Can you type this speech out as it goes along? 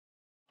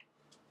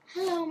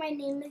Hello, my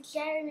name is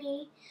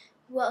Jeremie.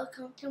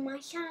 Welcome to my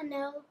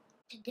channel.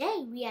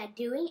 Today we are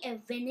doing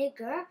a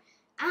vinegar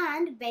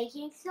and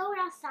baking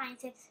soda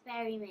science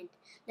experiment.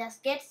 Let's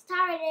get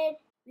started.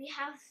 We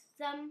have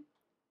some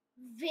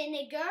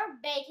vinegar,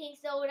 baking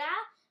soda,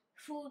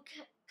 food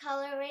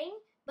coloring,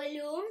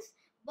 balloons,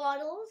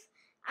 bottles,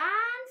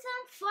 and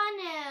some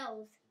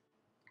funnels.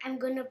 I'm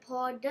gonna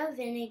pour the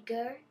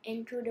vinegar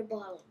into the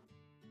bottle.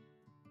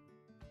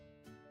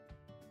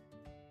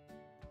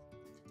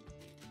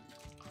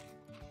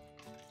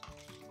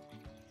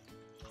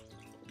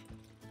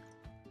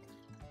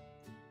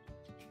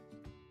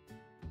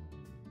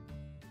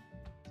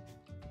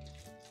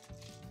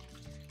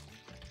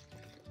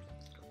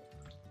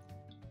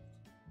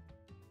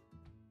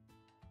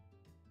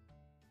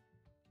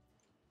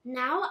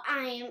 Now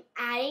I am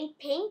adding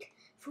pink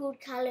food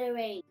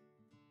coloring.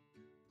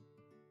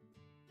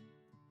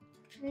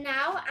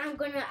 Now I'm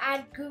gonna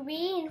add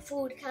green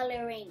food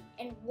coloring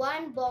in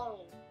one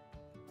bowl.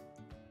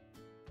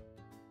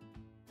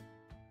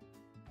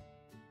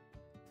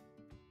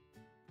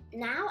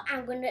 Now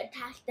I'm gonna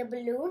attach the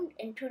balloon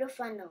into the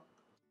funnel.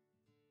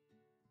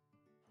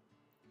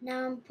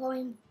 Now I'm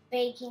pouring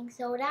baking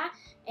soda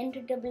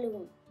into the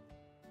balloon.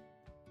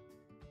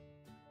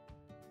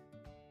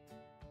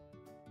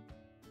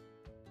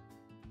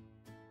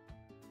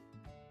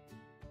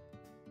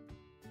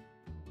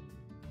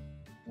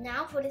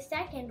 Now for the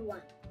second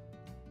one.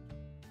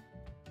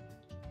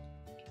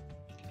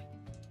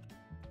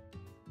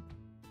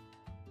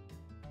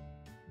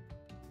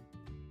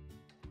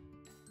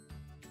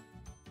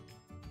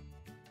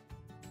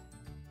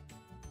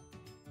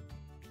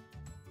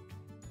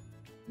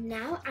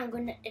 Now I'm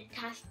going to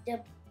attach the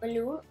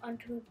balloon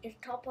onto the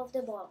top of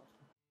the ball.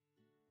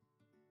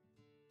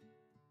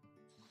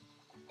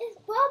 It's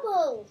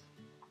bubbles!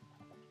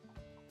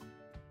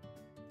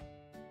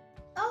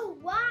 Oh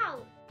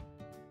wow!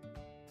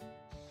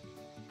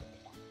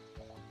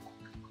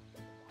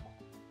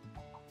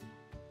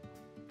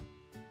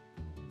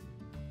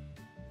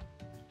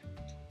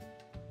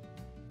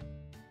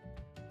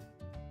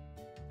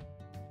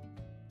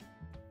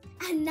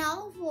 And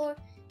now for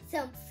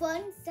some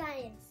fun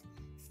science.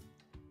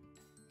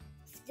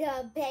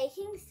 The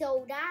baking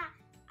soda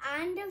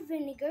and the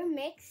vinegar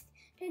mixed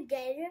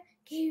together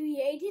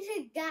created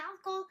a gas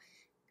called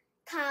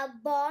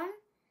carbon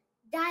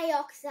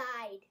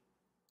dioxide.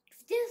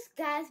 This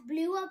gas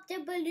blew up the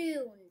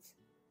balloons.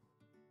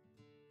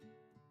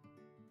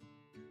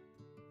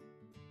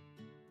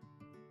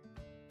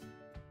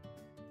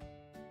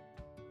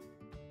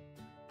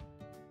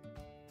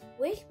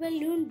 Which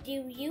balloon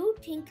do you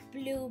think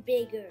blew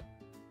bigger?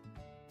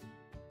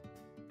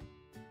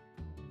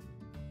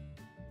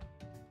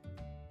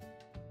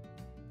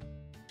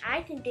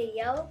 I think the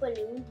yellow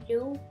balloon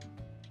blew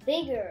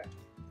bigger.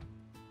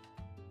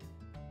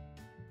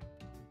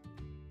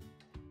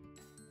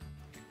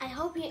 I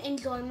hope you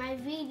enjoyed my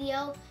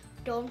video.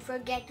 Don't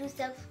forget to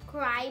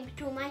subscribe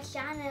to my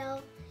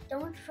channel.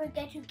 Don't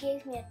forget to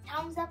give me a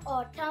thumbs up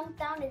or thumbs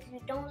down if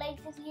you don't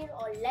like this video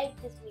or like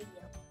this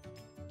video.